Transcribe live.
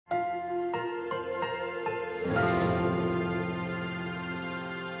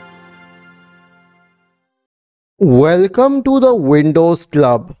Welcome to the Windows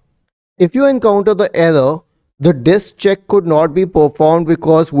Club. If you encounter the error, the disk check could not be performed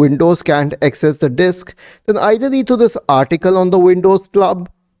because Windows can't access the disk, then either read through this article on the Windows Club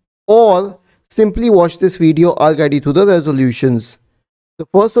or simply watch this video. I'll guide you through the resolutions. The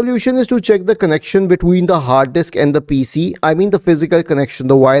first solution is to check the connection between the hard disk and the PC. I mean the physical connection,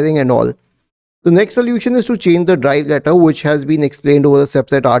 the wiring and all. The next solution is to change the drive letter, which has been explained over a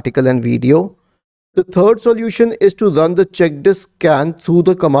separate article and video. The third solution is to run the CHKDSK Scan through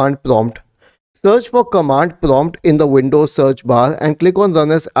the command prompt. Search for command prompt in the Windows search bar and click on Run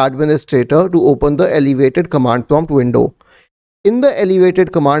as Administrator to open the elevated command prompt window. In the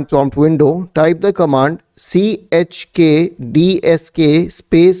elevated command prompt window, type the command CHKDSK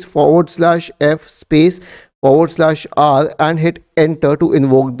 /F /R and hit enter to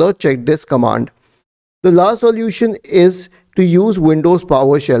invoke the CHKDSK command. The last solution is to use Windows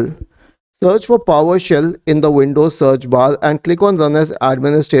PowerShell. Search for PowerShell in the Windows search bar and click on Run as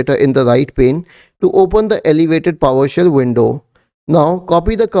Administrator in the right pane to open the elevated PowerShell window. Now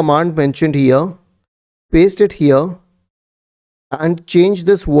copy the command mentioned here, paste it here and change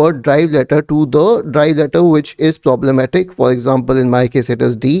this word drive letter to the drive letter which is problematic. For example, in my case it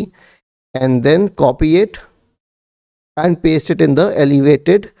is D, and then copy it and paste it in the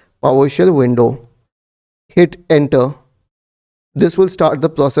elevated PowerShell window. Hit enter. This will start the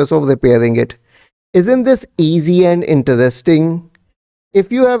process of repairing it. Isn't this easy and interesting? If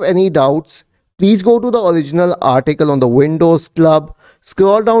you have any doubts, please go to the original article on the Windows Club,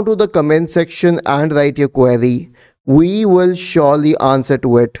 scroll down to the comment section and write your query. We will surely answer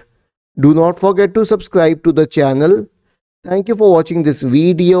to it. Do not forget to subscribe to the channel. Thank you for watching this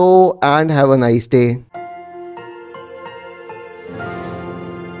video and have a nice day.